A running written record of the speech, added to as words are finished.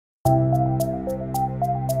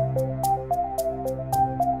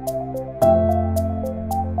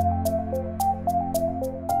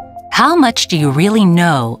How much do you really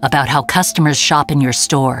know about how customers shop in your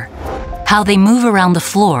store? How they move around the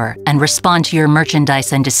floor and respond to your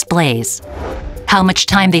merchandise and displays? How much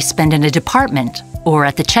time they spend in a department or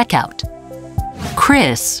at the checkout?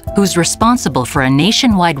 Chris, who's responsible for a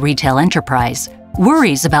nationwide retail enterprise,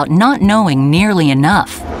 worries about not knowing nearly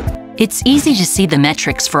enough. It's easy to see the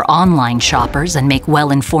metrics for online shoppers and make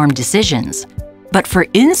well-informed decisions. But for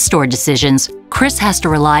in-store decisions, Chris has to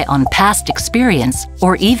rely on past experience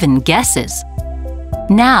or even guesses.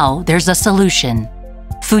 Now there's a solution.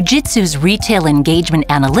 FUJITSU's Retail Engagement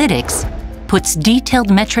Analytics puts detailed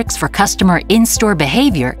metrics for customer in-store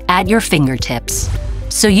behavior at your fingertips,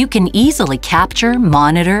 so you can easily capture,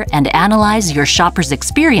 monitor, and analyze your shoppers'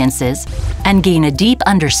 experiences and gain a deep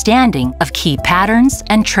understanding of key patterns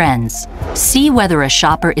and trends. See whether a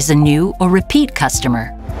shopper is a new or repeat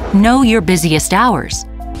customer. Know your busiest hours,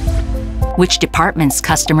 which departments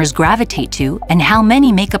customers gravitate to, and how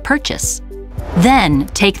many make a purchase. Then,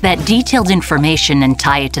 take that detailed information and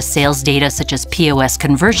tie it to sales data such as POS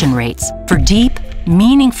conversion rates for deep,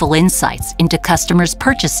 meaningful insights into customers'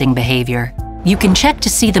 purchasing behavior. You can check to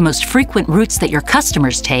see the most frequent routes that your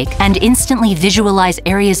customers take and instantly visualize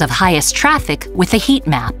areas of highest traffic with a heat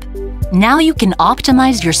map. Now you can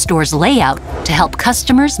optimize your store's layout to help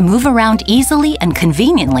customers move around easily and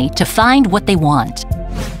conveniently to find what they want.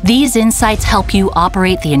 These insights help you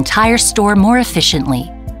operate the entire store more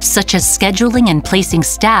efficiently, such as scheduling and placing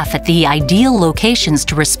staff at the ideal locations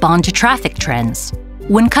to respond to traffic trends.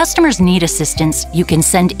 When customers need assistance, you can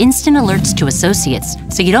send instant alerts to associates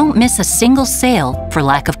so you don't miss a single sale for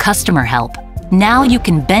lack of customer help. Now you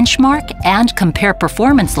can benchmark and compare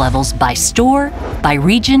performance levels by store, by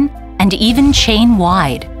region, and even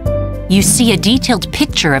chain-wide. You see a detailed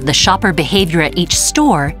picture of the shopper behavior at each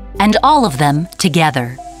store and all of them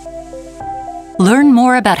together. Learn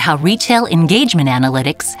more about how Retail Engagement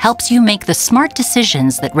Analytics helps you make the smart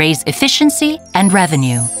decisions that raise efficiency and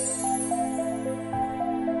revenue.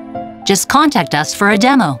 Just contact us for a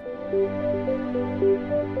demo.